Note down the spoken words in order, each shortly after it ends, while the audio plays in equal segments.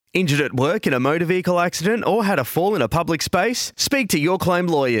Injured at work in a motor vehicle accident or had a fall in a public space? Speak to Your Claim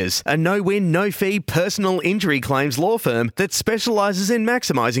Lawyers, a no-win, no-fee personal injury claims law firm that specialises in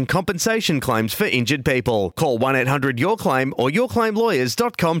maximising compensation claims for injured people. Call 1-800-YOUR-CLAIM or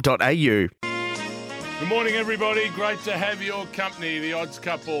yourclaimlawyers.com.au. Good morning, everybody. Great to have your company. The Odds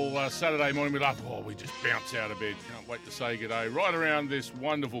Couple, Saturday morning. We just bounce out of bed. Can't wait to say good day. Right around this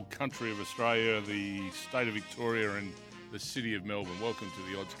wonderful country of Australia, the state of Victoria and the city of Melbourne. Welcome to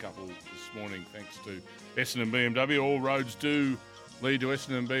the Odds Couple this morning, thanks to Essendon BMW. All roads do lead to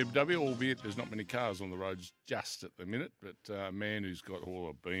Essendon BMW, albeit there's not many cars on the roads just at the minute. But a man who's got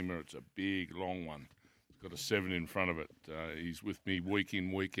a Beamer, it's a big, long one. It's got a 7 in front of it. He's with me week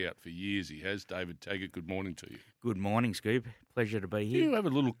in, week out for years. He has. David Taggart, good morning to you. Good morning, Scoop. Pleasure to be here. Do you have a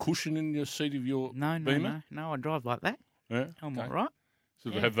little cushion in your seat of your Beamer? No, I drive like that. Yeah? I'm Okay. all right. So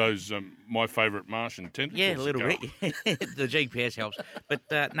they have those My Favourite Martian tentacles. Yeah, a little bit. The GPS helps. But,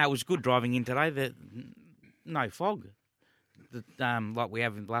 no, it was good driving in today. No fog. Like we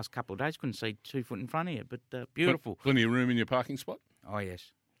have in the last couple of days. Couldn't see 2 foot in front of you, but beautiful. Plenty of room in your parking spot? Oh,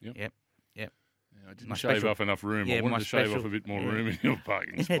 yes. Yep. Yeah, I didn't shave off enough room. I wanted to shave off a bit more room in your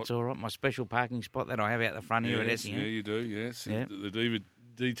parking spot. It's all right. My special parking spot that I have out the front here at Essendon. Yeah, you do, yes. Yeah. The David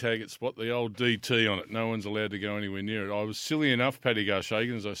D-Taggart spot, the old DT on it. No one's allowed to go anywhere near it. I was silly enough, Paddy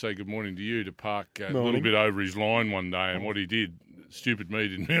Garshagen, as I say good morning to you, to park a little bit over his line one day, and what he did, stupid me,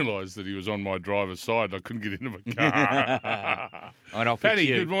 didn't realise that he was on my driver's side. I couldn't get into my car. Paddy,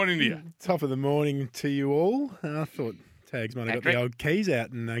 good morning to you. Top of the morning to you all. I thought Tags might have got the old keys out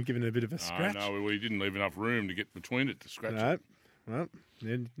and given it a bit of a scratch. No, we didn't leave enough room to get between it to scratch it. Well,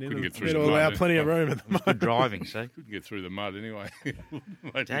 Couldn't get through it'll the mud. allow plenty of room at the moment. Good driving, see. Couldn't get through the mud anyway.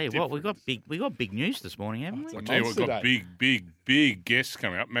 Tell you what, we got big news this morning, haven't we? I tell you what, we've got big guests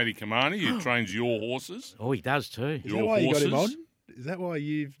coming up. Matty Kamani, who trains your horses. Oh, he does too. Is that why you got him on? Is that why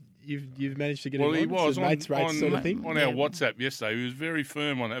you've managed to get him on? Well, he was on, mates rates sort of thing? On our WhatsApp yesterday. He was very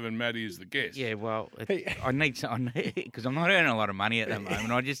firm on having Matty as the guest. Yeah, well, I need because I'm not earning a lot of money at the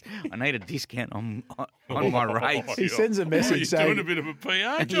moment. I need a discount on my rates. He sends a message doing saying a bit of a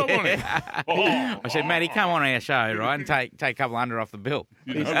PR job on him. I said, Matty, come on our show, right, and take a couple under off the bill.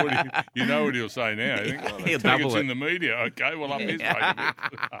 You know what he'll say now. You think, He'll double it's it in the media. Okay, well, I'm his favourite.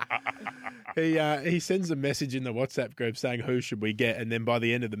 He sends a message in the WhatsApp group saying who should we get, and then by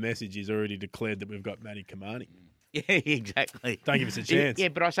the end of the message, he's already declared that we've got Matty Kamani. Yeah, exactly. Don't give us a chance. Yeah,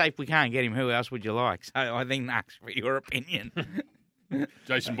 but I say if we can't get him, who else would you like? So I think Nux, for your opinion.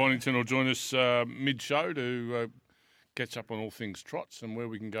 Jason Bonington will join us mid-show to catch up on all things trots and where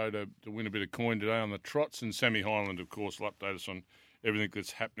we can go to win a bit of coin today on the trots. And Sammy Highland, of course, will update us on everything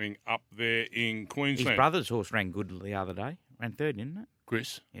that's happening up there in Queensland. His brother's horse ran good the other day. Ran third, didn't it?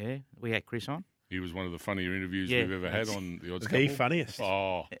 Chris. Yeah, we had Chris on. He was one of the funnier interviews we've ever had on the Odds Couple. The funniest.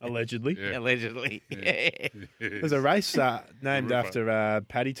 Oh. Allegedly. Yeah. Allegedly. Yeah. There's a race named after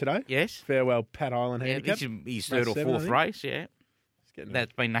Paddy today. Yes. Farewell Pat Island Yeah, Handicap. this is his third or 7, fourth race, yeah.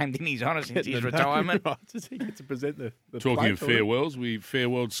 That's been named in his honour since his retirement. Right. Does he get to present the Talking plate of farewells, we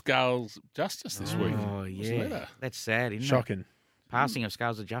farewelled Scales Justice this week. Oh, yeah. That's sad, isn't Shocking. it? Passing of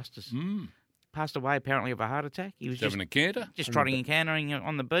Scales of Justice. Passed away apparently of a heart attack. He was having a canter? Just trotting and cantering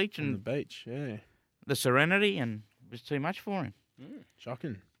on the beach. On the beach, yeah. The serenity, and it was too much for him.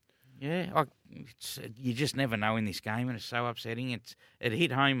 Shocking. Yeah, you just never know in this game, and it's so upsetting. It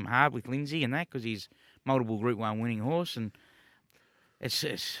hit home hard with Lindsay and that because he's multiple Group 1 winning horse, and it's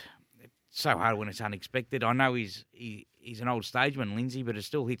so hard when it's unexpected. I know he's an old stageman, Lindsay, but it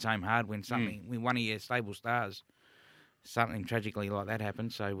still hits home hard when something when one of your stable stars, something tragically like that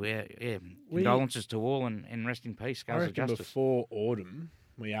happens. So condolences to all, and rest in peace, Scales of Justice. Before autumn,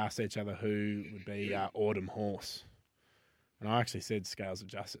 we asked each other who would be our autumn horse, and I actually said Scales of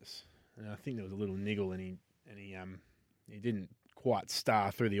Justice. And I think there was a little niggle, and he didn't quite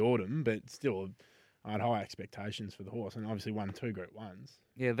star through the autumn, but still, I had high expectations for the horse, and obviously won 2 Group 1s.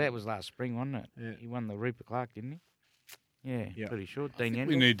 Yeah, that was last spring, wasn't it? Yeah. He won the Rupert Clark, didn't he? Yeah, pretty sure. Dean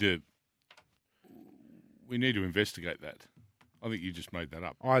We need to investigate that. I think you just made that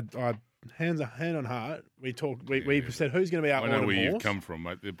up. I hand on heart. We talked. We said who's going to be our autumn horse. I know where you've come from,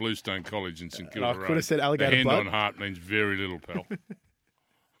 mate. The Bluestone College in St Kilda Road. I could have said Alligator hand Blood. on heart means very little, pal.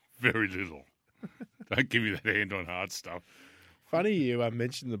 Very little. Don't give me that hand on heart stuff. Funny you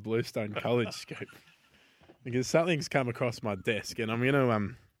mentioned the Bluestone College scoop because something's come across my desk, and I'm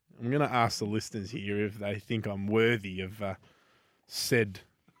gonna ask the listeners here if they think I'm worthy of said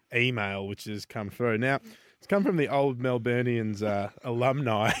email which has come through. Now, it's come from the old Melburnians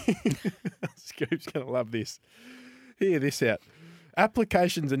alumni. Scoop's going to love this. Hear this out.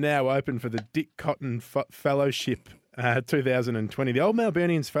 Applications are now open for the Dick Cotton Fellowship 2020. The Old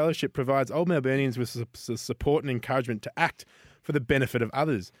Melburnians Fellowship provides Old Melburnians with support and encouragement to act for the benefit of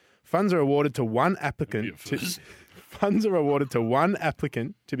others. Funds are awarded to one applicant. Funds are awarded to one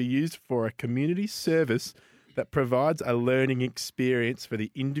applicant to be used for a community service that provides a learning experience for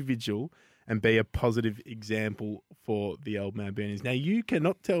the individual and be a positive example for the Old Melburnians. Now, you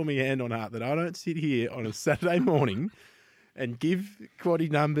cannot tell me hand on heart that I don't sit here on a Saturday morning and give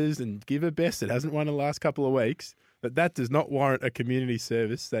quaddie numbers and give a best that hasn't won the last couple of weeks, that does not warrant a community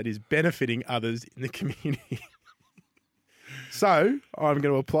service that is benefiting others in the community. So I'm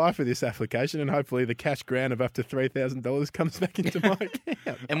going to apply for this application and hopefully the cash grant of up to $3,000 comes back into my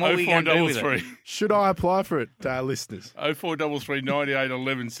account. And what are we going to do with it? Should I apply for it, listeners? 0433 98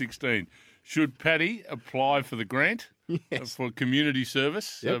 11 16. Should Paddy apply for the grant for community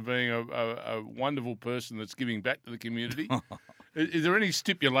service, being a wonderful person that's giving back to the community? Is there any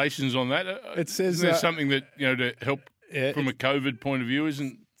stipulations on that? It says isn't there something that, to help from a COVID point of view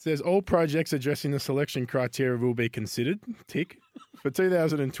isn't... It says all projects addressing the selection criteria will be considered. Tick. For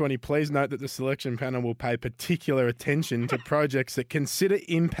 2020, please note that the selection panel will pay particular attention to projects that consider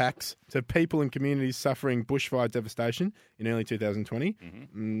impacts to people and communities suffering bushfire devastation in early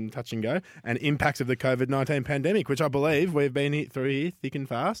 2020, touch and go, and impacts of the COVID-19 pandemic, which I believe we've been hit through here thick and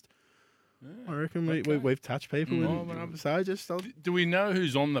fast. I reckon we've touched people. Do we know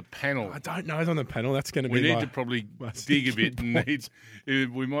who's on the panel? I don't know who's on the panel. That's going to be. We need to probably dig a bit.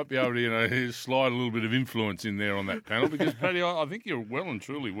 We might be able to slide a little bit of influence in there on that panel because Paddy, I think you're well and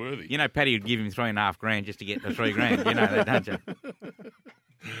truly worthy. Paddy would give him $3,500 just to get the $3,000. You know that, don't you?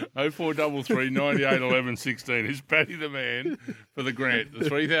 0433 98 11 16. Is Paddy the man for the grant, the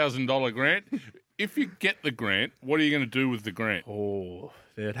 $3,000 grant? If you get the grant, what are you going to do with the grant? Oh,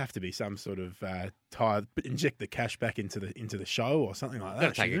 there'd have to be some sort of inject the cash back into the show or something like that.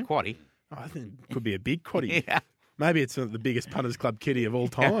 Got to take a quaddie. I think it could be a big quaddie. Yeah. Maybe it's the biggest Punters Club kitty of all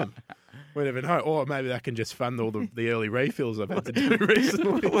time. We never know. Or maybe that can just fund all the early refills I've had to do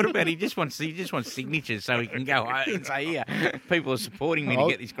recently. What about he just wants signatures so he can go and say, yeah, people are supporting me to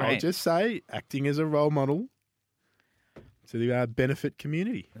get this grant. I'll just say, acting as a role model to the benefit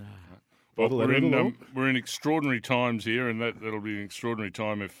community. Well, we're in extraordinary times here, and that'll be an extraordinary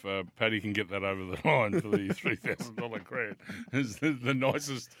time if Paddy can get that over the line for the $3,000 grant. It's the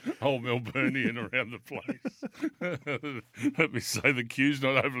nicest old Melburnian around the place. Let me say the queue's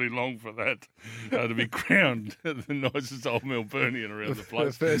not overly long for that to be crowned the nicest old Melburnian around the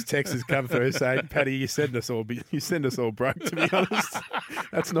place. The first text has come through saying, "Paddy, you send us all broke." To be honest,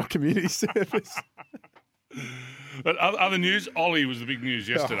 that's not community service. But other news, Ollie was the big news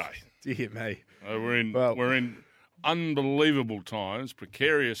yesterday. Oh. Dear me. We're in unbelievable times,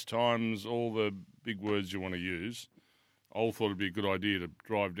 precarious times, all the big words you want to use. I thought it'd be a good idea to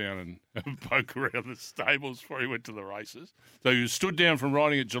drive down and poke around the stables before he went to the races. So he was stood down from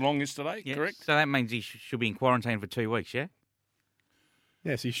riding at Geelong yesterday, correct? So that means he should be in quarantine for 2 weeks, yeah?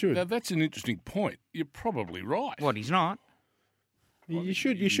 Yes, he should. Now, that's an interesting point. You're probably right. What, he's not? You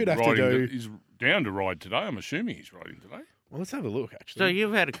should have to do... He's down to ride today. I'm assuming he's riding today. Well, let's have a look, actually. So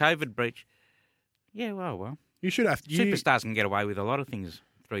you've had a COVID breach. Yeah, well. You should have... Superstars can get away with a lot of things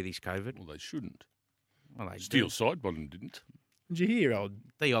through this COVID. Well, they shouldn't. Well, they Steel Sidebottom didn't. Did you hear,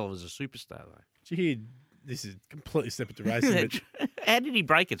 Dee Oliver's a superstar, though. Did you hear... This is completely separate to racing, but... How did he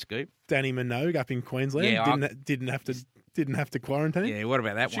break it, Scoop? Danny Minogue up in Queensland didn't have to quarantine. Yeah, what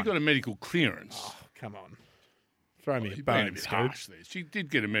about that she one? She got a medical clearance. Oh, come on. Throw me a bone, bone, Scoop. Harsh there. She did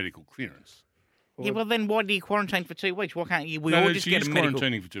get a medical clearance. Yeah, well, then why do you quarantine for 2 weeks? Why can't you? We all just get a medical...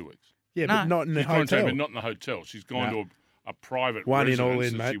 quarantining for 2 weeks. Yeah, but not in the hotel. But not in the hotel. She's gone to a private one residence in all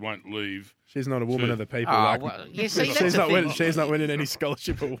in, mate. She won't leave. She's not a woman of the people. She's not winning any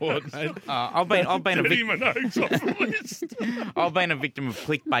scholarship award, mate. I've been a victim. I've been a victim of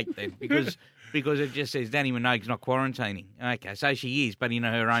clickbait then because it just says Danny Minogue's not quarantining. Okay, so she is, but in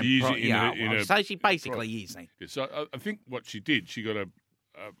her own. So she basically is. Then. Yeah, so I think what she did, she got a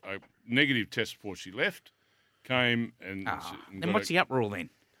negative test before she left. Came and. And what's the uproar then?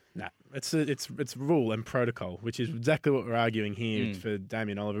 No, it's rule and protocol, which is exactly what we're arguing here for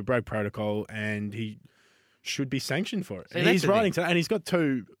Damien Oliver. Broke protocol, and he should be sanctioned for it. See, and he's riding today, and he's got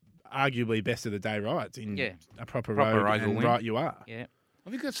two arguably best of the day rides in a proper road and win. Right you are. Yeah, I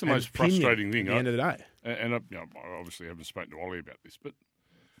think that's the most frustrating thing. At the end of the day, and I obviously haven't spoken to Ollie about this, but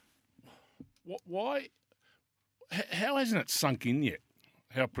why? How hasn't it sunk in yet?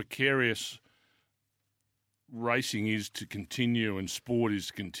 How precarious racing is to continue and sport is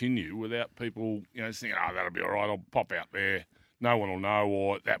to continue without people, thinking, that'll be all right, I'll pop out there, no one will know,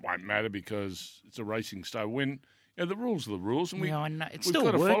 or that won't matter because it's a racing star. When Yeah, the rules are the rules, and Yeah, I know. It's we've still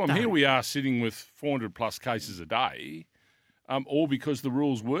got to work, follow them. though. Here we are sitting with 400 plus cases a day, all because the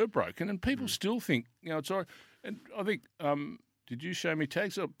rules were broken, and people still think it's all right. And I think, did you show me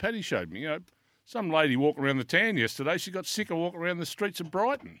tags? Oh, Paddy showed me. Some lady walking around the town yesterday. She got sick of walking around the streets of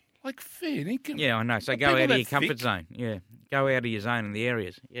Brighton. Like fair dinkum. Yeah, I know. So Are go people out of that your comfort thick? zone. Yeah, go out of your zone in the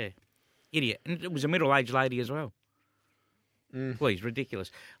areas. Yeah, idiot. And it was a middle-aged lady as well. Please, ridiculous.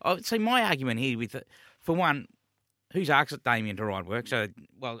 See, my argument here for one, who's asked Damien to ride work? So,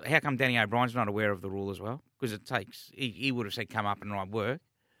 well, how come Danny O'Brien's not aware of the rule as well? Because he would have said come up and ride work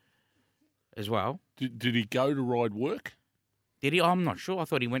as well. Did he go to ride work? Did he? I'm not sure. I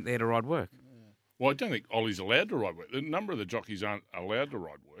thought he went there to ride work. Well, I don't think Ollie's allowed to ride work. A number of the jockeys aren't allowed to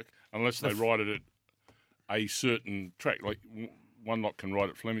ride work unless they ride it at a certain track. Like one lot can ride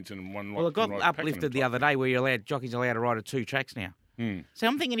at Flemington and one lot Well, it can got ride at uplifted the Pakenham. other day where jockeys allowed to ride at 2 tracks now. So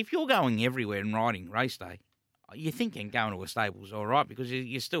I'm thinking if you're going everywhere and riding race day, you're thinking going to a stable's all right because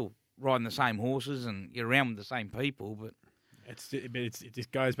you're still riding the same horses and you're around with the same people. But It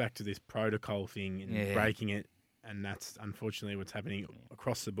just goes back to this protocol thing and breaking it, and that's unfortunately what's happening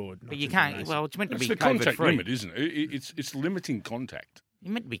across the board. you can't. Well, it's meant to It's be the contact COVID-free. limit, isn't it? It's limiting contact.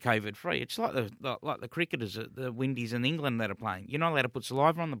 You're meant to be COVID-free. It's like the cricketers, the Windies in England that are playing. You're not allowed to put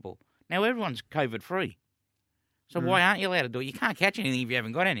saliva on the ball. Now everyone's COVID-free. So why aren't you allowed to do it? You can't catch anything if you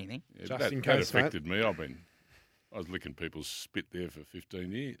haven't got anything. Yeah, Just that in case, mate. affected me. I was licking people's spit there for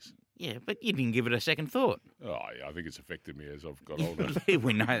 15 years. Yeah, but you didn't give it a second thought. Oh, yeah, I think it's affected me as I've got older.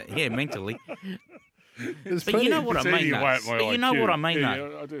 We know that. Yeah, mentally. There's But you know plenty- what I It's mean, eating though. away at my But you know IQ. what I mean, Yeah,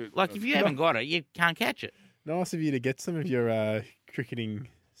 though. I do. Like, if you haven't got it, you can't catch it. Nice of you to get some of your cricketing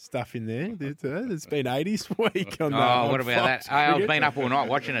stuff in there. It's been 80s week on What about Fox that? I've Cricket. been up all night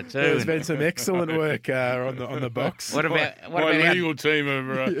watching it too. There's and- been some excellent work on the box. What about My how- legal team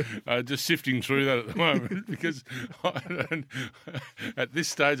are just sifting through that at the moment because at this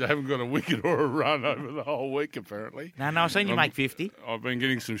stage I haven't got a wicket or a run over the whole week apparently. No, I've seen you make 50. I've been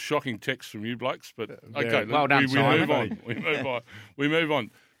getting some shocking texts from you blokes, but okay, very well done, we Simon. move on. We move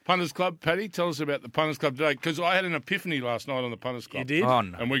on. Punters Club, Paddy, tell us about the Punters Club today because I had an epiphany last night on the Punters Club. You did? Oh,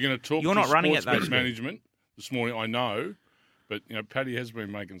 no. And we're going to talk You're to not running it, sports though, bet Steve. management this morning, I know, but Paddy has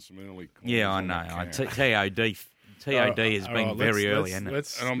been making some early calls. Yeah, I on know. that TOD count. has been very early, hasn't it?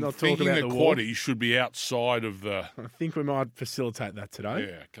 Let's And I'm not talk thinking about the the war. quaddie should be outside of the... I think we might facilitate that today.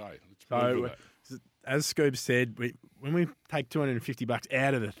 Yeah, okay. Let's move with So, that. as Scoob said, when we take $250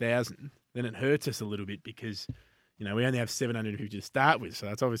 out of the 1,000, then it hurts us a little bit because we only have 750 to start with, so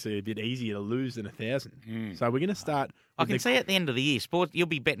that's obviously a bit easier to lose than 1,000. So we're going to start. I with can see at the end of the year, sport, you'll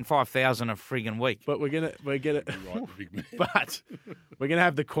be betting 5,000 a friggin' week. but we're gonna Right, big man. but we're gonna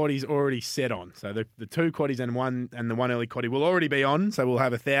have the quaddies already set on. So the 2 quaddies and the one early quaddie will already be on. So we'll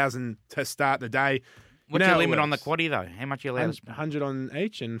have 1,000 to start the day. What's You know your how it limit on the works. quaddie, though? How much are you allowed to spend? 100 on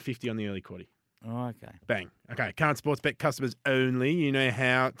each and 50 on the early quaddie. Oh, okay. Bang. Okay, current sports bet customers only. You know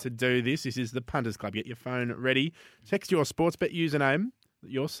how to do this. This is the Punters Club. Get your phone ready. Text your sports bet username,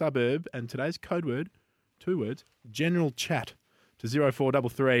 your suburb, and today's code word, 2 words, general chat to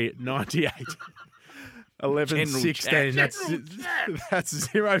 0433 98 11 General 16. chat. That's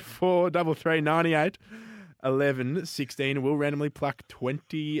 0433 98 11 16. We'll randomly pluck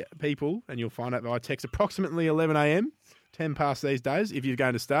 20 people, and you'll find out via text approximately 11 a.m. 10 past these days if you're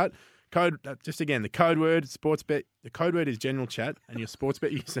going to start. Just again, the code word, sports bet. The code word is general chat, and your sports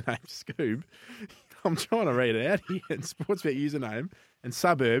bet username, Scoob. I'm trying to read it out here. And sports bet username and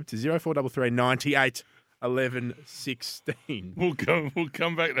suburb to 0433 98 11 16. We'll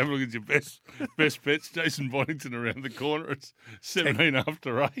come back and have a look at your best bets. Jason Boddington around the corner. It's 17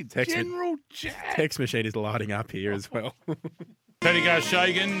 after 8. Text me- General chat. Text machine is lighting up here as well. Paddy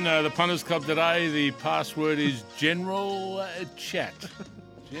Garshagan, the Punters Club today. The password is general chat.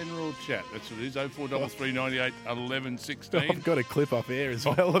 General chat. That's what it is. 0433 98 11 16. I've got a clip off air as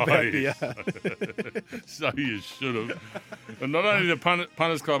well about the. So you should have. And not only the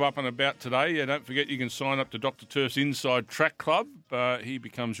Punters Club up and about today, don't forget you can sign up to Dr. Turf's Inside Track Club. He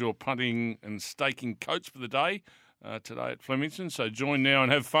becomes your punting and staking coach for the day today at Flemington. So join now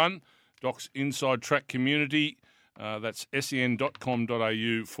and have fun. Doc's Inside Track Community. That's sen.com.au/SEN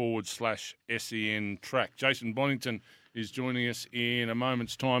Track. Jason Bonington is joining us in a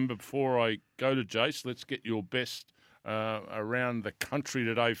moment's time. Before I go to Jace, let's get your best around the country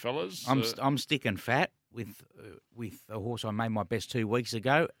today, fellas. I'm sticking fat with a horse I made my best 2 weeks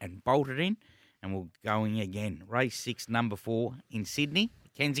ago and bolted in, and we're going again. Race 6, number 4 in Sydney,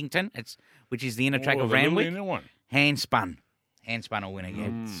 Kensington, which is the inner track of Randwick. Handspun will win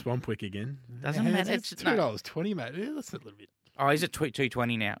again. Swampwick again. Doesn't matter. It's It's no. $2.20, mate. Yeah, that's a little bit. Oh, is it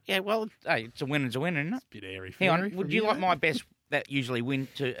 220 now? Yeah, well, hey, it's a winner's a winner, isn't it? Bit airy. Hang on, would you like my best that usually win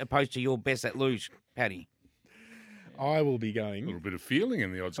opposed to your best that lose, Paddy? I will be A going. little bit of feeling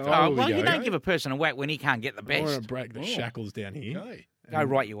in the odds. Oh, couple. Oh, we well, go. you don't give a person a whack when he can't get the I want best. to break the Oh. shackles down here. Okay. Go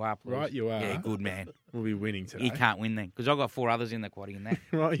right you are, please. Right you are. Yeah, good man. We'll be winning today. You can't win then, because I've got 4 others in the quaddie in that.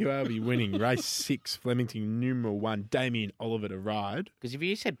 Right you are. Be winning. Race 6, Flemington numeral 1, Damien Oliver to ride. Because if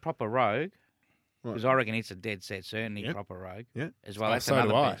you said proper rogue, What? because I reckon it's a dead set certainty Yep. proper rogue. Yeah. As well, Oh, that's so another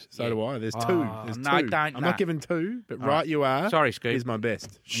do I. best. So Yeah. do I. There's two. Oh, There's no, two. don't- I'm no. not giving 2, but All right right. you are. Sorry, Scoop. Is my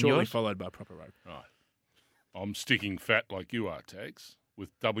best. Shortly yours? followed by proper rogue. Right. I'm sticking fat like you are, Tags, with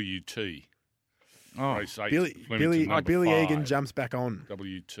WT. Oh, Race 8. Billy number Billy 5. Egan jumps back on.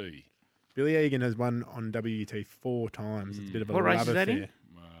 WT. Billy Egan has won on WT 4 times. It's a bit of a What race love is that affair. in?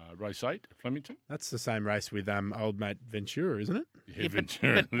 Race 8, Flemington. That's the same race with old mate Ventura, isn't it? yeah, but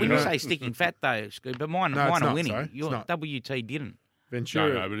Ventura. when you say sticking fat though, Scoop, but mine No, it's are not, winning. sorry. It's Your not. WT didn't.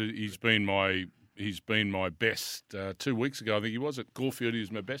 Ventura. No, but he's been my best. 2 weeks ago, I think he was at Caulfield. He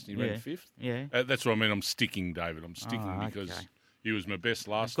was my best. And he Yeah. ran 5th. Yeah. That's what I mean. I'm sticking, David. I'm sticking Oh, because okay. he was my best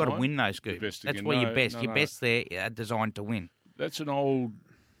last You've got time. to win those, Scoop. best That's again. where No, you're best. no, Your no. best there are designed to win. That's an old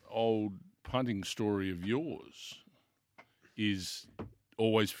punting story of yours. Is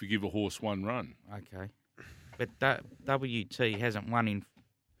always forgive a horse one run. Okay. But WT hasn't won in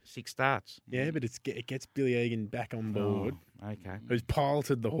 6 starts. Yeah, but it gets Billy Egan back on board. Oh, okay. Who's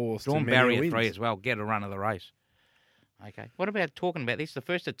piloted the horse Dawn to many Barrier wins. 3 as well. Get a run of the race. Okay. What about talking about this? The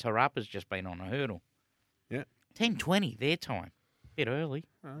first of Tarapa's just been on a hurdle. Yeah. 10:20 their time. Bit early.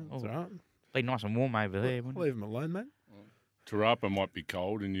 Oh, that's Oh. all right. Be nice and warm over there, wouldn't it? Leave him alone, mate. Tarapa might be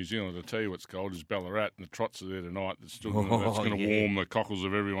cold. In New Zealand, I'll tell you what's cold is Ballarat, and the trots are there tonight. That's still gonna, that's Oh, going to yeah. warm the cockles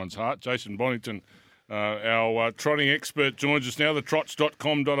of everyone's heart. Jason Bonington, our trotting expert, joins us now.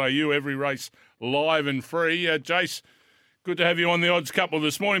 Thetrots.com.au, every race live and free. Jace, good to have you on the odds couple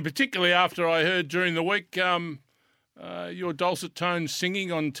this morning, particularly after I heard during the week your dulcet tones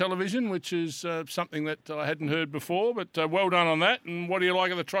singing on television, which is something that I hadn't heard before. But well done on that. And what do you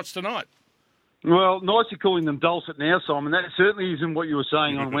like of the trots tonight? Well, nice you're calling them dulcet now, Simon. That certainly isn't what you were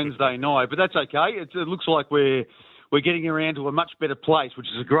saying on Wednesday night, but that's okay. It looks like we're getting around to a much better place, which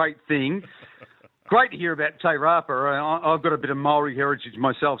is a great thing. Great to hear about Te Rapa. I've got a bit of Maori heritage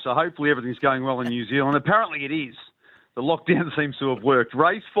myself, so hopefully everything's going well in New Zealand. Apparently it is. The lockdown seems to have worked.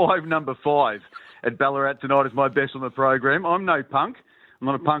 Race 5, number 5 at Ballarat tonight is my best on the program. I'm no punk. I'm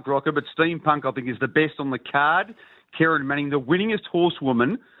not a punk rocker, but Steampunk, I think, is the best on the card. Karen Manning, the winningest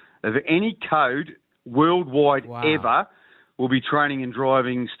horsewoman of any code worldwide Wow. ever, will be training and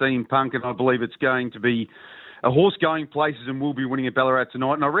driving Steampunk, and I believe it's going to be a horse going places and will be winning at Ballarat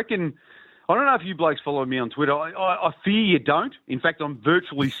tonight. And I reckon, I don't know if you blokes follow me on Twitter. I fear you don't. In fact, I'm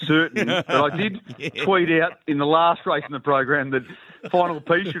virtually certain that I did tweet out in the last race in the program that Final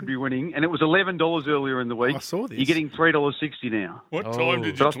P should be winning, and it was $11 earlier in the week. I saw this. You're getting $3.60 now. What Oh. time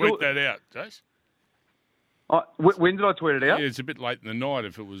did you But I tweet still- that out, Jace? When did I tweet it out? Yeah, it's a bit late in the night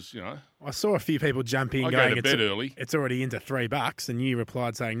if it was, I saw a few people jump in I go going, to bed early. it's already into $3, and you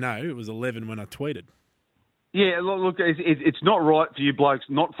replied saying, no, it was 11 when I tweeted. Yeah, look, it's not right for you blokes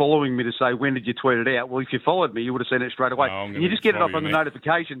not following me to say, when did you tweet it out? Well, if you followed me, you would have seen it straight away. No, I'm And gonna you just get it follow up you on the now.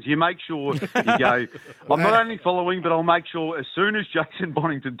 notifications. You make sure you go, I'm not only following, but I'll make sure as soon as Jason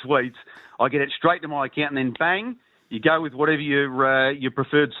Bonington tweets, I get it straight to my account, and then bang, you go with whatever your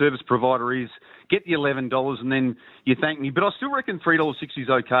preferred service provider is, get the $11, and then you thank me. But I still reckon $3.60 is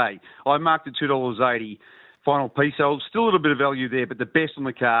okay. I marked it $2.80 Final P, so still a little bit of value there, but the best on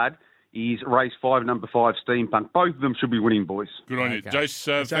the card is race 5, number 5, Steampunk. Both of them should be winning, boys. Good on you. Okay.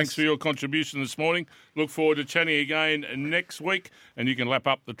 Jace, thanks for your contribution this morning. Look forward to chatting again next week, and you can lap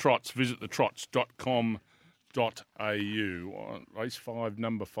up the trots. Visit thetrots.com.au. Race 5,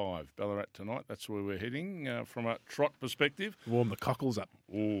 number 5, Ballarat tonight. That's where we're heading from a trot perspective. Warm the cockles up.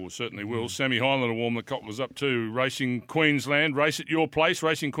 Oh, certainly will. Sammy Highland will warm the cocklers up too. Racing Queensland, race at your place,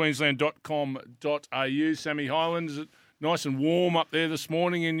 racingqueensland.com.au. Sammy Highland, is it nice and warm up there this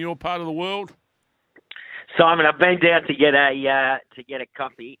morning in your part of the world? Simon, I've been down to get a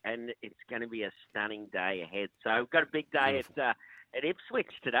coffee, and it's going to be a stunning day ahead. So we've got a big day at Ipswich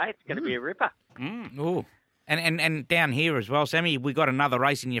today. It's going to be a ripper. Oh, and down here as well, Sammy, we got another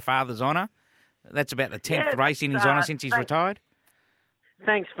race in your father's honour. That's about the 10th race in his honour since he's retired.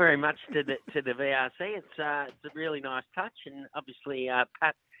 Thanks very much to the VRC. It's a really nice touch, and obviously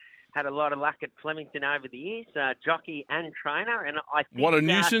Pat had a lot of luck at Flemington over the years, jockey and trainer. And I think What a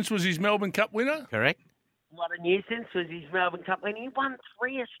nuisance was his Melbourne Cup winner. Correct. What a nuisance was his Melbourne Cup, and he won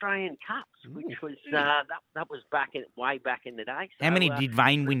 3 Australian Cups, which was that was way back in the day. So, How many did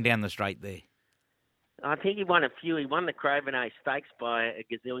Vane win down the straight there? I think he won a few. He won the Cravenay Stakes by a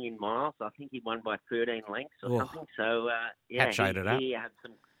gazillion miles. I think he won by 13 lengths or something. So, yeah, That showed it up. he had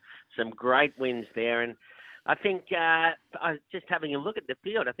some great wins there. And I think I was just having a look at the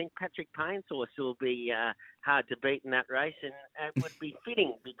field. I think Patrick Payne's horse will be hard to beat in that race, and it would be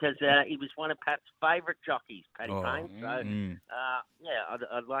fitting because he was one of Pat's favourite jockeys, Paddy Payne. So, yeah,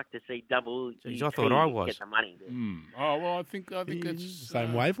 I'd like to see double. Jeez, I thought I was. Get the money there. Oh well, I think that's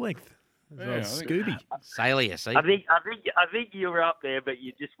Same wavelength. Yeah, As Scooby. Sailor, see? I think you were up there, but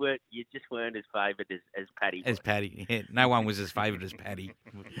you just weren't as favoured as Paddy. As Paddy. Yeah, no one was as favoured as Paddy.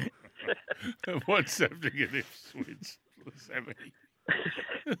 What's happening at Ipswich, Sammy?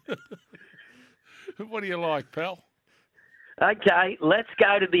 What do you like, pal? Okay, let's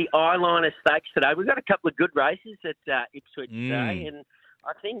go to the Eyeliner Stakes today. We've got a couple of good races at Ipswich today, and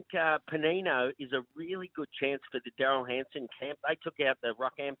I think Panino is a really good chance for the Daryl Hanson camp. They took out the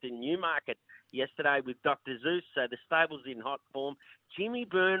Rockhampton Newmarket yesterday with Dr. Zeus, so the stable's in hot form. Jimmy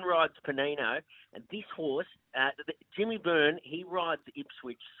Byrne rides Panino, and this horse, Jimmy Byrne, he rides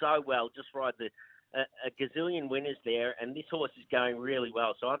Ipswich so well, just rides a gazillion winners there, and this horse is going really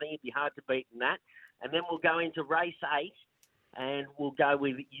well. So I think it'd be hard to beat in that. And then we'll go into race 8. And we'll go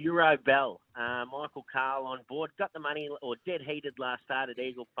with Euro Bell. Michael Carl on board. Got the money or dead heated last start at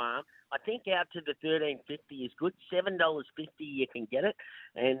Eagle Farm. I think out to the $13.50 is good. $7.50 you can get it.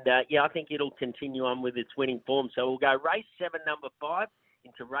 And, yeah, I think it'll continue on with its winning form. So we'll go race 7, number 5,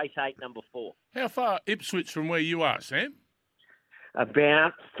 into race 8, number 4. How far Ipswich from where you are, Sam?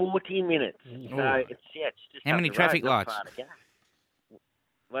 About 40 minutes. So it's just How up many the traffic road, not lights? far to go.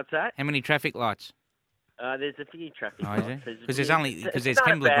 What's that? How many traffic lights? There's a few traffic Oh, is lights. there? Because there's It's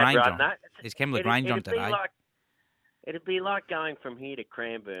not a Kembla bad Grange run, on. no. There's Kembla Grange on today. It'd be like going from here to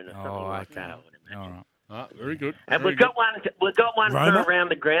Cranbourne or something like that, I would imagine. All right. Very good. And Very we've got one Roma? for around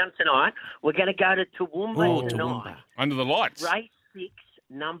the ground tonight. We're going to go to Toowoomba tonight. Toowoomba. Under the lights. Race 6,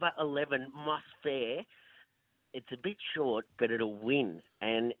 number 11, Must Fair. It's a bit short, but it'll win.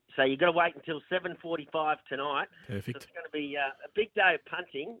 And so you've got to wait until 7:45 tonight. Perfect. So it's going to be a big day of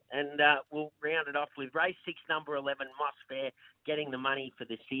punting, and we'll round it off with race 6, number 11, Must Fair, getting the money for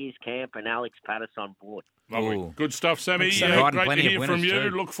the Sears camp and Alex Pattis on board. Lovely. Ooh. Good stuff, Sammy. Good stuff. Great to Plenty of hear from winners you.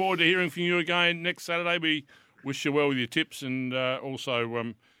 too. Look forward to hearing from you again next Saturday. We wish you well with your tips and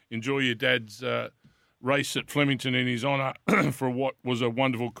also enjoy your dad's race at Flemington in his honour for what was a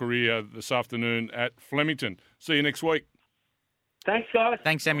wonderful career this afternoon at Flemington. See you next week. Thanks, guys.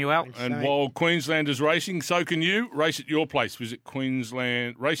 Thanks, Samuel. And while Queensland is racing, so can you. Race at your place. Visit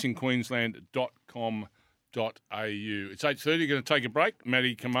racingqueensland.com.au. It's 8:30. Going to take a break.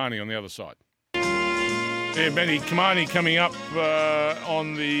 Matty Kamani on the other side. Yeah, Matty Kamani coming up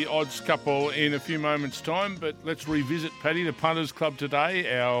on the odds couple in a few moments' time. But let's revisit, Paddy, the Punters Club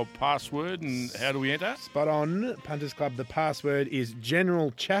today, our password, and how do we enter? Spot on. Punters Club, the password is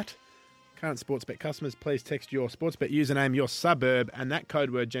General Chat. Current Sportsbet customers, please text your Sportsbet username, your suburb, and that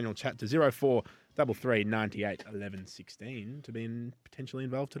code word General Chat to 0433 98 11 16 to be potentially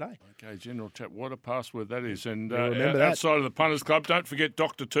involved today. Okay, General Chat, what a password that is. And remember that. outside of the Punters Club, don't forget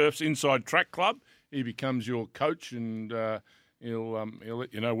Dr. Turf's Inside Track Club. He becomes your coach and he'll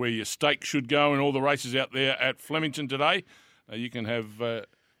let you know where your stake should go and all the races out there at Flemington today. You can have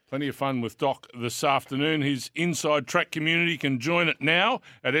plenty of fun with Doc this afternoon. His Inside Track community can join it now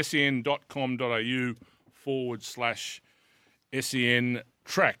at sen.com.au/SEN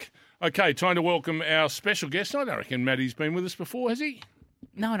Track. Okay, time to welcome our special guest. I don't reckon Matty's been with us before, has he?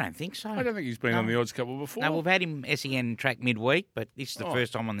 No, I don't think so. I don't think he's been on the Odds Couple before. No, we've had him SEN track midweek, but this is the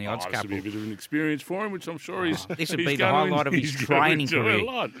first time on the Odds This will Couple. be a bit of an experience for him, which I'm sure he's. This would he's be the going to highlight of his he's going to training enjoy career. A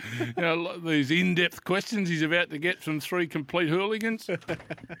lot. You know, these in-depth questions he's about to get from 3 complete hooligans.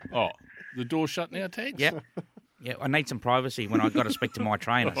 The door shut now, Tags? Yep. Yeah, I need some privacy when I've got to speak to my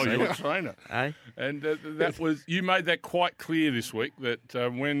trainer. Oh, see? your trainer. Eh? And that was you made that quite clear this week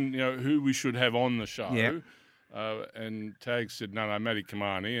that when who we should have on the show. Yep. And Tags said, no, Matty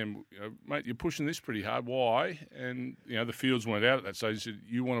Kamani. And, mate, you're pushing this pretty hard. Why? And, the fields weren't out at that stage. He said,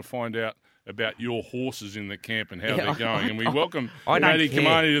 you want to find out about your horses in the camp and how they're going. And we welcome Matty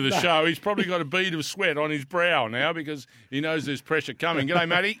Kamani to the show. He's probably got a bead of sweat on his brow now because he knows there's pressure coming. G'day,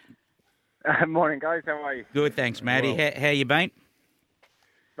 Matty. Morning, guys. How are you? Good, thanks, Matty. Well. How you been?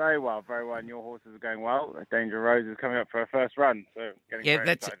 Very well, very well. And your horses are going well. Danger Rose is coming up for her first run, so getting Yeah, very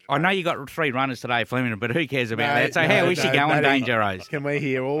that's. excited I about know it. you got 3 runners today, Flemington, but who cares about No, that? So no, how is she no, going, Matty. Danger Rose? Can we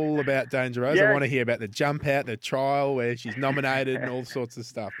hear all about Danger Rose? Yeah. I want to hear about the jump out, the trial where she's nominated and all sorts of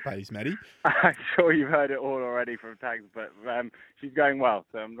stuff, please, Matty. I'm sure you've heard it all already from Tags, but she's going well.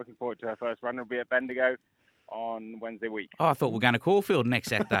 So I'm looking forward to her first run. It'll be at Bendigo on Wednesday week. Oh, I thought we were going to Caulfield next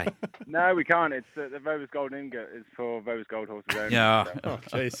Saturday. No, we can't. It's the Vobis Gold Ingot is for Vobis Gold horses only. Yeah. Oh,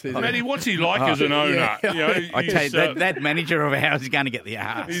 jeez. Matty, what's he like as an owner? yeah. You know, I tell you, he's, that manager of ours is going to get the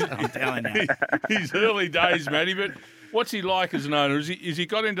arse. I'm telling you. he's early days, Matty, but what's he like as an owner? Is he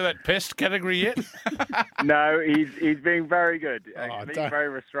got into that pest category yet? No, he's being very good. Oh, He's being don't- very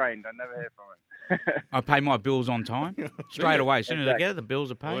restrained. I never hear from him. I pay my bills on time straight away. As soon as I Exactly. get it, the bills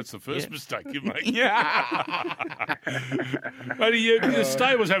are paid. Well, that's the first Yeah. mistake you make. Yeah. Matty, your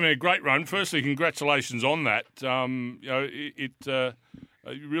stable's having a great run. Firstly, congratulations on that. You know, it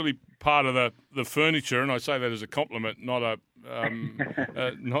really part of the furniture, and I say that as a compliment, not a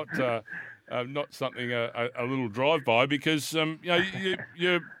not something a little drive by, because you know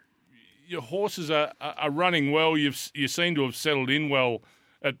your horses are running well. You seem to have settled in well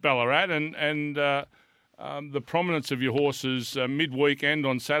at Ballarat, and the prominence of your horses midweek and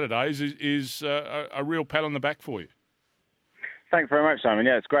on Saturdays is a real pat on the back for you. Thanks very much, Simon.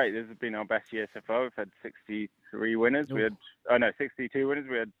 Yeah, it's great. This has been our best year so far. We've had 63 winners. We had 62 winners.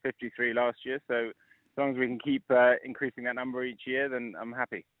 We had 53 last year. So as long as we can keep increasing that number each year, then I'm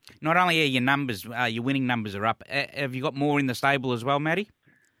happy. Not only are your numbers, your winning numbers are up. Have you got more in the stable as well, Matty?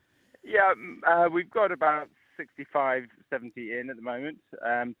 Yeah, we've got about 65, 70 in at the moment,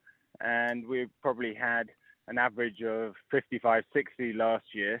 and we've probably had an average of 55, 60 last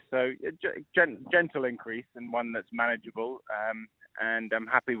year. So a gentle increase and one that's manageable, and I'm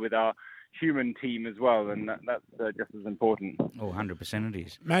happy with our human team as well, and that's just as important. Oh, 100% it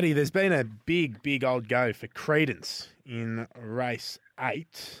is. Matty, there's been a big old go for Credence in race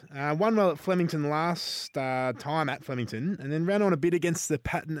 8. Won well at Flemington last time at Flemington, and then ran on a bit against the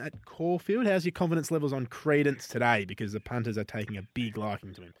pattern at Caulfield. How's your confidence levels on Credence today? Because the punters are taking a big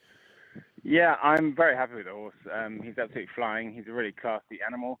liking to him. Yeah, I'm very happy with the horse. He's absolutely flying. He's a really classy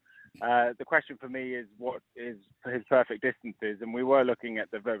animal. The question for me is what is his perfect distances, and we were looking at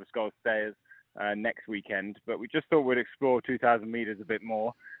the Vobis Gold Stayers next weekend, but we just thought we'd explore 2,000 metres a bit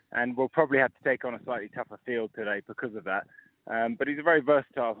more, and we'll probably have to take on a slightly tougher field today because of that. But he's a very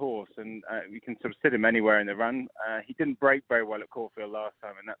versatile horse, and we can sort of sit him anywhere in the run. He didn't break very well at Caulfield last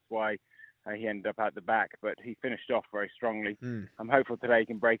time, and that's why he ended up at the back, but he finished off very strongly. I'm hopeful today he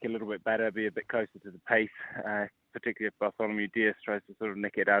can break a little bit better, be a bit closer to the pace, particularly if Bartholomew Diaz tries to sort of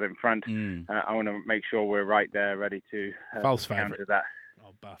nick it out in front. I want to make sure we're right there, ready to False counter favourite. that.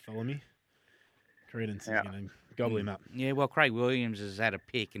 Oh, Bartholomew. Credence is going to gobble him up. Yeah, well, Craig Williams has had a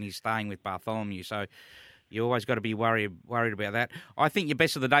pick and he's staying with Bartholomew, so you always got to be worried about that. I think your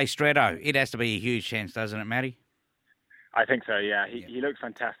best of the day, Stretto. It has to be a huge chance, doesn't it, Matty? I think so, yeah. He looks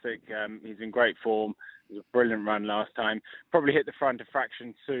fantastic. He's in great form. It was a brilliant run last time. Probably hit the front a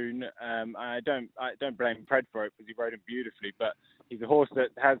fraction soon. I don't blame Pred for it because he rode him beautifully, but he's a horse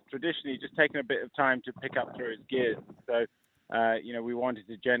that has traditionally just taken a bit of time to pick up through his gears. So, we wanted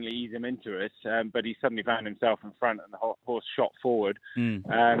to gently ease him into it, but he suddenly found himself in front and the horse shot forward.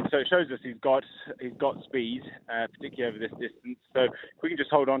 So it shows us he's got speed, particularly over this distance. So if we can just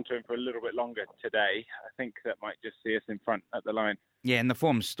hold on to him for a little bit longer today, I think that might just see us in front at the line. Yeah, and the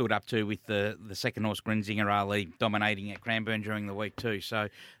form stood up too with the second horse Grinzinger Ali dominating at Cranbourne during the week too. So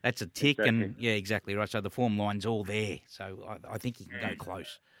that's a tick, Exactly. and yeah, exactly right. So the form line's all there. So I think he can go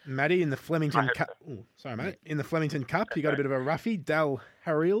close. Matty, in the Flemington Cup. Oh, sorry, mate. In the Flemington Cup, you got a bit of a roughie. Dal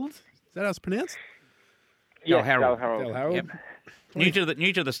Harold. Is that how it's pronounced? Dal Harold. Dal Harold. Yep.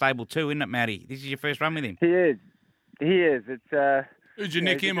 New to the stable too, isn't it, Matty? This is your first run with him. He is. It's Who'd you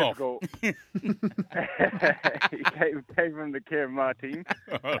nick him off? He came from the Kieran Martin.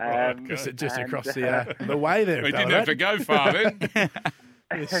 Just across the way there. We didn't have to go far then.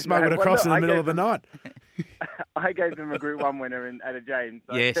 You smuggled across in the middle of the night. I gave them a Group 1 winner in Etta James.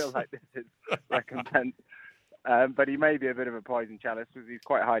 So Yes. I feel like this is recompense. But he may be a bit of a poison chalice because he's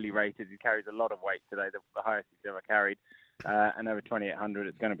quite highly rated. He carries a lot of weight today, the highest he's ever carried. And over 2,800,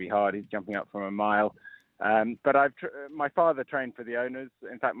 it's going to be hard. He's jumping up from a mile. But my father trained for the owners.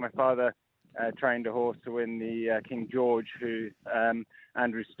 In fact, my father trained a horse to win the King George, who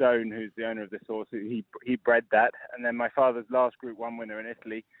Andrew Stone, who's the owner of this horse, he bred that. And then my father's last Group 1 winner in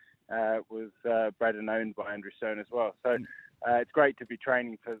Italy was bred and owned by Andrew Stone as well. So it's great to be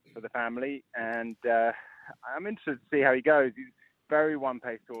training for the family, and I'm interested to see how he goes. He's a very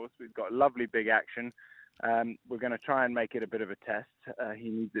one-paced horse. We've got lovely big action. We're going to try and make it a bit of a test. He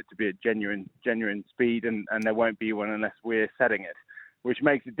needs it to be a genuine speed, and there won't be one unless we're setting it, which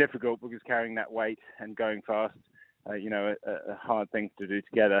makes it difficult because carrying that weight and going fast, are hard things to do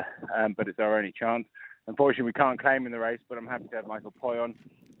together. But it's our only chance. Unfortunately, we can't claim in the race, but I'm happy to have Michael Poy on.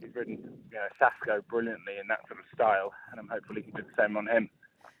 He's ridden Sasco brilliantly in that sort of style, and I'm hopeful he can do the same on him.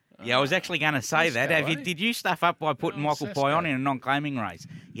 Yeah, I was actually going to say that. Sesko, eh? Did you stuff up by putting Michael Sesko. Pye on in a non-claiming race?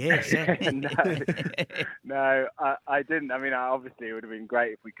 Yes. No, I didn't. I mean, obviously it would have been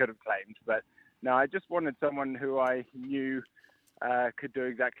great if we could have claimed, but no, I just wanted someone who I knew could do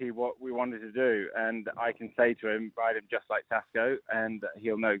exactly what we wanted to do, and I can say to him, ride him just like Sesko, and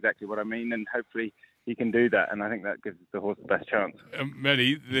he'll know exactly what I mean, and hopefully he can do that, and I think that gives the horse the best chance.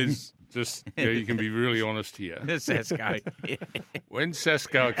 Matty, there's just you can be really honest here. Sesko. When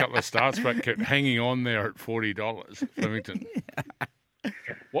Sesko a couple of starts back kept hanging on there at $40, Flemington,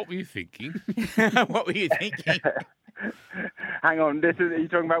 what were you thinking? What were you thinking? Hang on, are you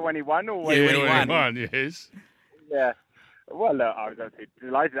talking about when he won or when Yeah, he when he won. Yes. Yeah. Well, look, I was absolutely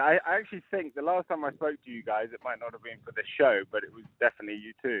delighted. I actually think the last time I spoke to you guys, it might not have been for the show, but it was definitely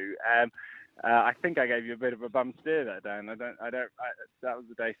you two. I think I gave you a bit of a bum steer that day, and that was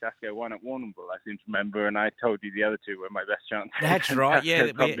the day Sesko won at Warrnambool, I seem to remember, and I told you the other two were my best chances. That's right. Yeah,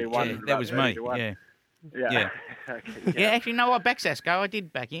 Probably won that about was me. 30-1. Yeah. Yeah. Okay, Yeah, actually, no, I backed Sesko. I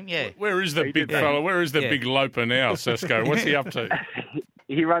did back him, yeah. Where is the He big did that. fella? Where is the Yeah. big loper now, Sesko? What's he up to?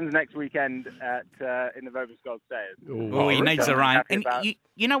 He runs next weekend in the Vobis Gold Stayers. Oh, he needs the rain. Happy And about-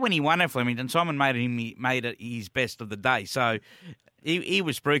 you know when he won at Flemington, Simon made it his best of the day. So he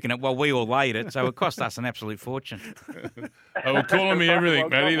was spruiking it while we all laid it. So it cost us an absolute fortune. They were calling me everything, Well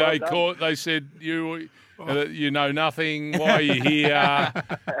Matty. done. They said you know nothing. Why are you here?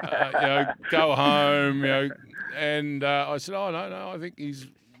 Go home. And I said, oh no, I think his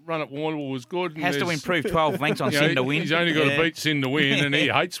run at Warrnambool was good. And Has to there's- improve 12 lengths on Sin to win. He's only got Yeah. to beat Sin to win, and he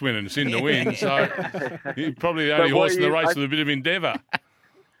hates winning Sin to win. So he's probably the only But what horse in the you- race I- with a bit of endeavour.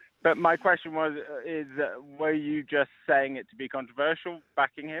 But my question were you just saying it to be controversial,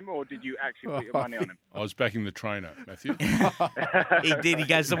 backing him, or did you actually put your money on him? I was backing the trainer, Matthew. He did. He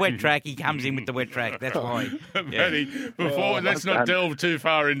goes, the wet track. He comes in with the wet track. That's why. Matty, let's not delve too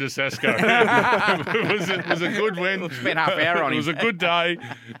far into Sesko. it was a good win. We'll spend half an hour on It was him. a good day.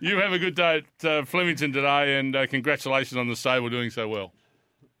 You have a good day at Flemington today, and congratulations on the stable doing so well.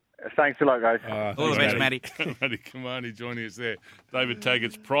 Thanks a lot, guys. All the best, Matty. Matty Kamani joining us there. David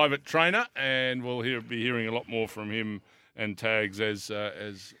Taggart's private trainer, and we'll be hearing a lot more from him and Tags as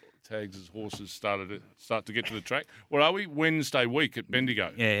Tags' horses start to get to the track. What are we? Wednesday week at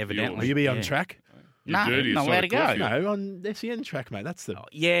Bendigo. Yeah, evidently. Will you be on Yeah. track? You're No, dirty. not It's allowed not to a go. cliff. No, on SEN track, mate. That's the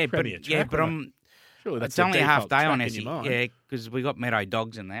Yeah, but Premier track, but wasn't I'm. surely that's It's the only a half default day on track in your SE. mind. Yeah, because we got Meadow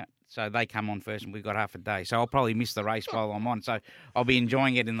Dogs and that. So they come on first and we've got half a day. So I'll probably miss the race while I'm on. So I'll be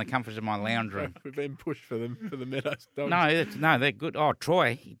enjoying it in the comforts of my lounge room. We've been pushed for the Meadows Dogs. No, they're good. Oh,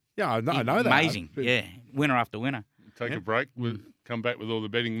 Troy. Yeah, I know that. Amazing. But- Yeah, winner after winner. Take a break. We'll come back with all the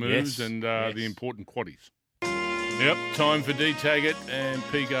betting moves Yes, and yes. the important quaddies. Yep, time for D Taggart and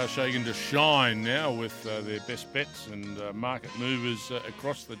P. Garshagen to shine now with their best bets and market movers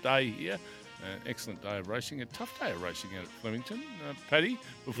across the day here. Excellent day of racing, a tough day of racing out at Flemington. Paddy,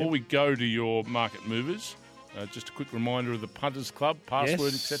 before we go to your market movers, just a quick reminder of the Punters Club,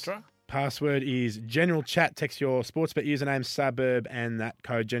 password, Yes. etc. Password is General Chat. Text your Sportsbet username, suburb, and that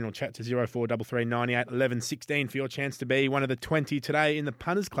code General Chat to 0433 98 11 16 for your chance to be one of the 20 today in the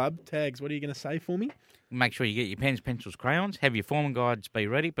Punters Club. Tags, what are you going to say for me? Make sure you get your pens, pencils, crayons. Have your form guides be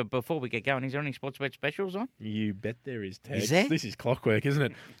ready. But before we get going, is there any sports bet specials on? You bet there is, Tags. Is there? This is clockwork, isn't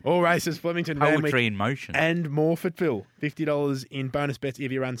it? All races, Flemington, Vanwick, Poetry in motion. and Morfettville. $50 in bonus bets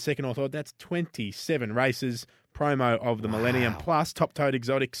if you run second or third. That's 27 races. Promo of the Millennium Plus top-toed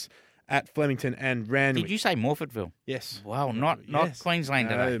exotics at Flemington and Randwick. Did you say Morfettville? Yes. Wow, not Yes. Queensland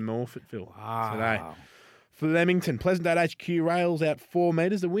No, today. Morfettville Wow. today. Flemington, Pleasant Date HQ rails out 4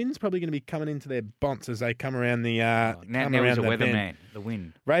 metres. The wind's probably going to be coming into their bonts as they come around the Now come there around is a the bend. weatherman. The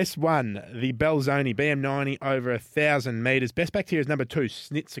wind. Race 1, the Belzoni BM90 over 1,000 metres. Best back here is number 2,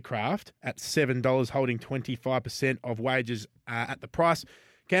 Schnitzercraft at $7, holding 25% of wages at the price.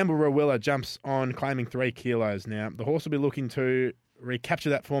 Campbell Rawilla jumps on, claiming 3 kilos. Now, the horse will be looking to recapture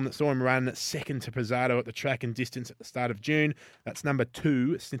that form that saw him run second to Prezado at the track and distance at the start of June. That's number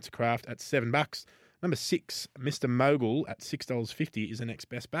 2, Schnitzercraft at $7. Number 6, Mr. Mogul at $6.50 is the next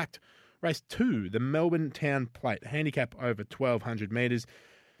best backed. Race 2, the Melbourne Town Plate, handicap over 1,200 metres.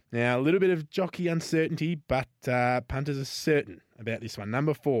 Now, a little bit of jockey uncertainty, but punters are certain about this one.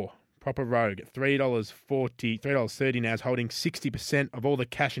 Number 4, Proper Rogue at $3.30 now, is holding 60% of all the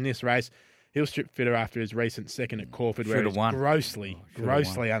cash in this race. He'll strip fitter after his recent second at Caulford, where Should've he's won.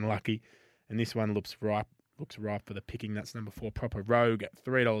 grossly unlucky. And this one looks ripe for the picking. That's number 4, Proper Rogue at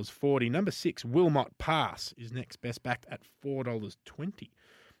 $3.40. Number 6, Wilmot Pass is next best backed at $4.20.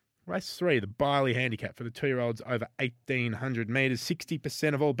 Race 3, the Biley handicap for the 2-year-olds over 1,800 metres.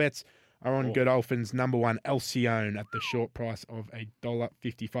 60% of all bets are on Godolphin's number 1 Alcyone at the short price of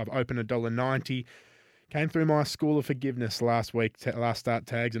 $1.55. Open $1.90. Came through my school of forgiveness last week, last start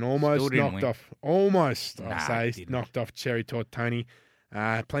tags, and almost knocked off Cherry Tortoni.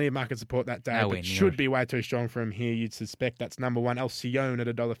 Plenty of market support that day, but should be way too strong for him here. You'd suspect that's number 1 Alcyone at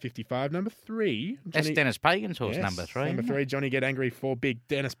 $1.55. Number 3. That's Dennis Pagan's horse, number 3. Number 3, Johnny Get Angry for Big.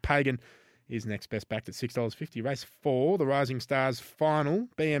 Dennis Pagan is next best backed at $6.50. Race 4, the Rising Stars final.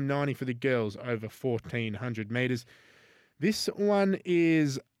 BM90 for the girls over 1,400 metres. This one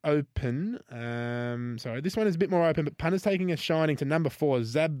is open. This one is a bit more open, but punters taking a shining to number 4,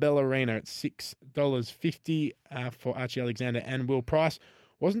 Zab Ballerina at $6.50 for Archie Alexander and Will Price.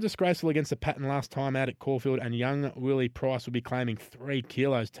 Wasn't disgraceful against the pattern last time out at Caulfield, and young Willie Price will be claiming 3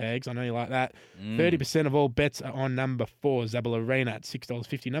 kilos tags. I know you like that. 30% of all bets are on number 4, Zaballarina at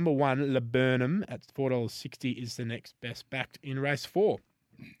 $6.50. Number 1, Laburnum at $4.60 is the next best backed in race 4.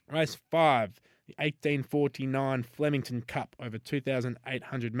 Race 5, the 1849 Flemington Cup over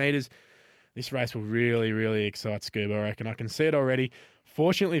 2,800 metres. This race will really, really excite Scuba, I reckon. I can see it already.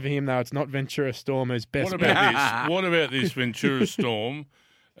 Fortunately for him, though, it's not Ventura Storm who's best. What about this Ventura Storm?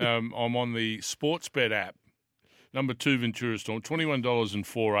 I'm on the Sportsbet app. Number 2 Ventura Storm,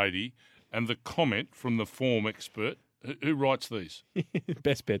 $21.480. And the comment from the form expert. Who writes these?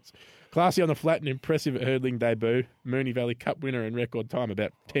 Best bets. Classy on the flat and impressive at hurdling debut. Moonee Valley Cup winner in record time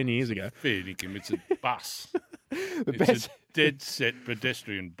about 10 years ago. Fair dinkum, it's a bus. It's a dead set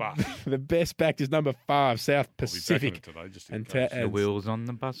pedestrian bus. The best backed is number 5, South Pacific. Today, just and the wheels on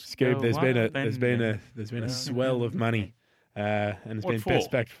the bus. Scoob, there's been a swell of money. And it's been best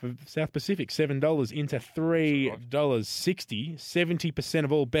backed for South Pacific, $7 into $3.60. 70%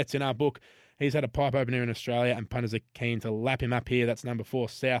 of all bets in our book. He's had a pipe opener in Australia, and punters are keen to lap him up here. That's number 4,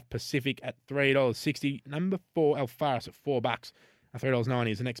 South Pacific at $3.60. Number 4, Alfaris at $4 at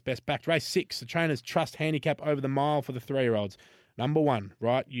 $3.90 is the next best backed. Race 6, the Trainers Trust handicap over the mile for the 3-year-olds. Number 1,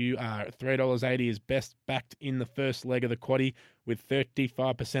 Right You Are at $3.80 is best backed in the first leg of the quaddie with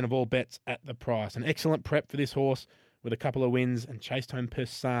 35% of all bets at the price. An excellent prep for this horse with a couple of wins and chased home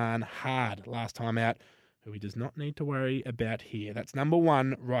Persan hard last time out, who he does not need to worry about here. That's number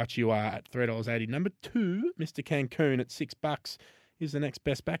 1, Right You Are at $3.80. Number 2, Mr. Cancun at $6 is the next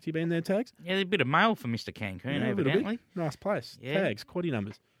best back. You been there, Tags? Yeah, there's a bit of mail for Mr. Cancun, evidently. Nice place. Yeah. Tags, quaddie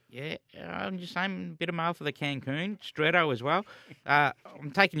numbers. Yeah, I'm just saying, a bit of mail for the Cancun. Stretto as well. I'm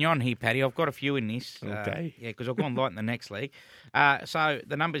taking you on here, Paddy. I've got a few in this. Okay. Yeah, because I've gone light in the next league. So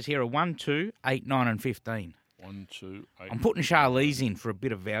the numbers here are 1, 2, 8, 9 and 15. 1, 2, 8. I'm putting Charlize in for a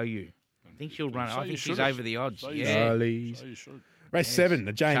bit of value. I think she'll run. I think she's over the odds. Charlize. So you should. Race 7,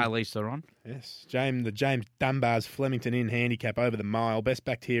 the James. Charlize are on. Yes, the James Dunbar's Flemington Inn handicap over the mile. Best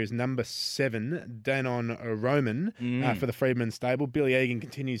backed here is number 7, Danon Roman for the Freedman stable. Billy Egan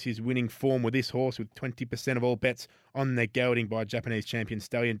continues his winning form with this horse with 20% of all bets on their gelding by Japanese champion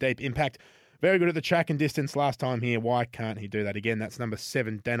Stallion. Deep Impact. Very good at the track and distance last time here. Why can't he do that again? That's number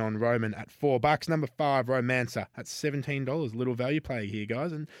 7, Danon Roman at $4. Number 5, Romancer at $17. Little value play here,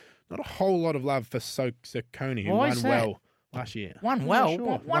 guys. And not a whole lot of love for Sokoni, who won well last year. Won well.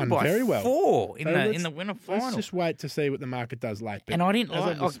 Sure. Won by very well. 4 in the winner final. Let's just wait to see what the market does late. And I didn't as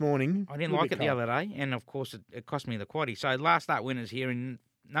like of this morning. I didn't like it the other day, and of course it cost me the quaddie. So last start winners here in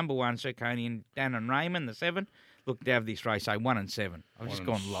number 1, Sokoni and Dan and Raymond, the 7. Look to have this race, 1 and 7. I've just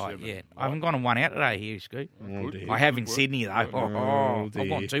gone light, yeah. I haven't gone on 1 out today here, Scoot. I have in Sydney, though. I've gone 2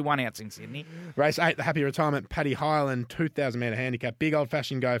 1-outs in Sydney. Race 8, the Happy Retirement, Paddy Highland, 2,000 metre handicap. Big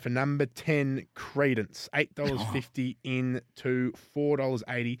old-fashioned go for number 10, Credence. $8.50 into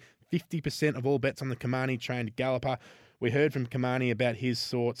 $4.80. 50% of all bets on the Kamani-trained galloper. We heard from Kamani about his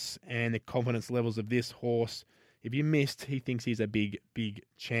thoughts and the confidence levels of this horse. If you missed, he thinks he's a big, big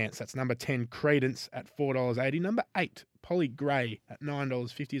chance. That's number 10, Credence at $4.80. Number 8, Polly Gray at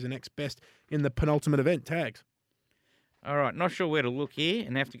 $9.50 is the next best in the penultimate event. Tags. All right, not sure where to look here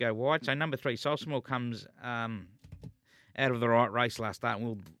and have to go wide. So number 3, Solsmore comes out of the right race last start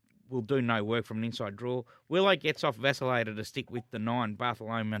and will do no work from an inside draw. Willow gets off vacillated to stick with the 9,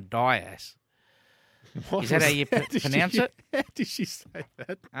 Bartholomew Dias. Is that how you pronounce it? How did she say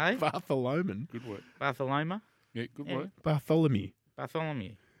that? Eh? Bartholomew. Good work. Bartholomew? Yeah, good work. Bartholomew.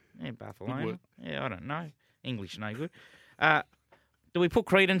 Bartholomew. Yeah, Bartholomew. Yeah, I don't know. English no good. Do we put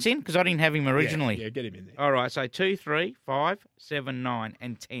Credence in? Because I didn't have him originally. Yeah, get him in there. All right, so 2, 3, 5, 7, 9,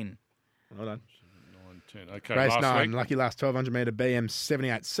 and 10. Well done. 9, 10. Okay, Race last 9, week. lucky last 1,200 metre BM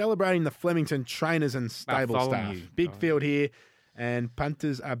 78. Celebrating the Flemington trainers and stable Bartholomew. staff. Big field here. And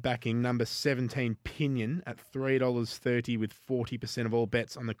punters are backing number 17 Pinion at $3.30 with 40% of all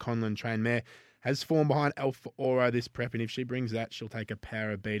bets on the Conlon trained mare. Has form behind Alpha Oro this prep, and if she brings that, she'll take a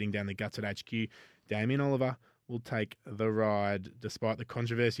power of beating down the guts at HQ. Damien Oliver will take the ride despite the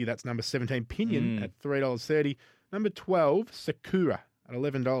controversy. That's number 17 Pinion at $3.30. Number 12 Sakura at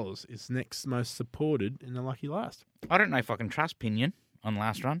 $11 is next most supported in the lucky last. I don't know if I can trust Pinion on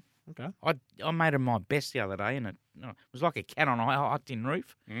last run. Okay. I made her my best the other day, and it was like a cat on a hot tin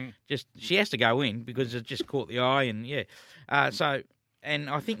roof. Just she has to go in because it just caught the eye, and and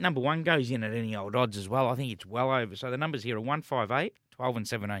I think number 1 goes in at any old odds as well. I think it's well over. So the numbers here are 158, 12 and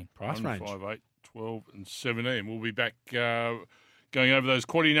 17. Price range. 158, 12 and 17. We'll be back going over those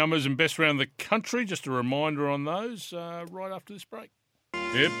quaddy numbers and best around the country. Just a reminder on those right after this break.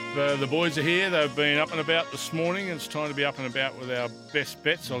 Yep, the boys are here. They've been up and about this morning. It's time to be up and about with our best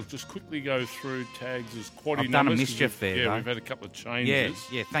bets. I'll just quickly go through Tags' quaddy numbers. I've done a mischief there, Yeah, though. we've had a couple of changes.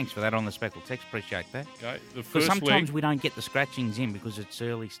 Yeah, thanks for that on the speckle text. Appreciate that. Okay, the Because first sometimes leg. we don't get the scratchings in because it's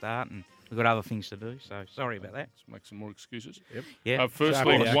early start and we've got other things to do. So sorry about that. Let's make some more excuses. Yep. Yeah, First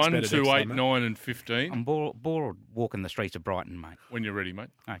Sharpie leg, Axe 1, better 2, next 8, time, mate. 9 and 15. I'm bored walking the streets of Brighton, mate. When you're ready, mate.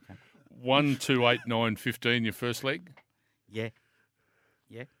 Okay. 1, 2, 8, 9, 15, your first leg. Yeah.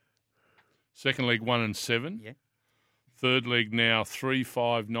 Second leg, 1 and 7. Yeah. Third leg now, 3,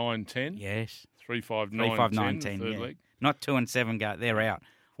 5, 9, 10. Yes. 3, 5, 3, 9, 5, 10. 9, 10. Third Yeah. leg. Not 2 and 7 go. They're out.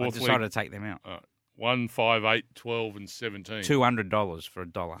 Fourth I decided leg. to take them out. All right. 1, 5, 8, 12 and 17. $200 for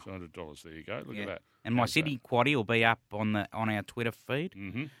 $1. $200. There you go. Look Yeah. at that. And my How's city quaddy will be up on our Twitter feed.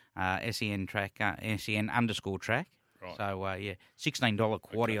 Mm-hmm. SEN track, SEN_track. Right. So $16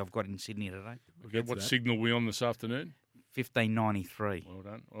 quaddy I've got in Sydney today. Okay, what signal we on this afternoon? $15.93. Well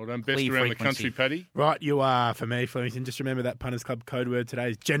done. Well done. Best Clear around frequency. the country, Paddy. Right, you are for me, Flemington. Just remember that Punters Club code word today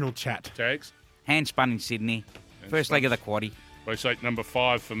is general chat. Tags. Hand spun in Sydney. First spun. leg of the quaddy. Race 8, number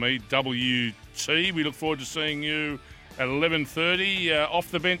 5 for me. WT. We look forward to seeing you at 11:30.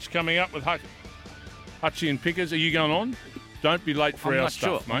 Off the bench coming up with Hutchie and Pickers. Are you going on? Don't be late for I'm our not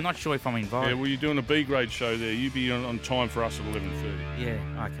stuff, sure. mate. I'm not sure if I'm Yeah, invited. well, you're doing a B grade show there. You be on time for us at 11:30.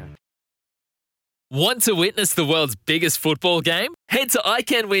 Yeah, okay. Want to witness the world's biggest football game? Head to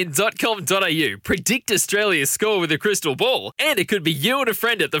iCanWin.com.au, predict Australia's score with a crystal ball, and it could be you and a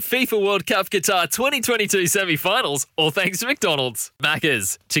friend at the FIFA World Cup Qatar 2022 semi-finals, all thanks to McDonald's.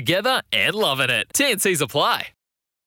 Maccas, together and loving it. TNCs apply.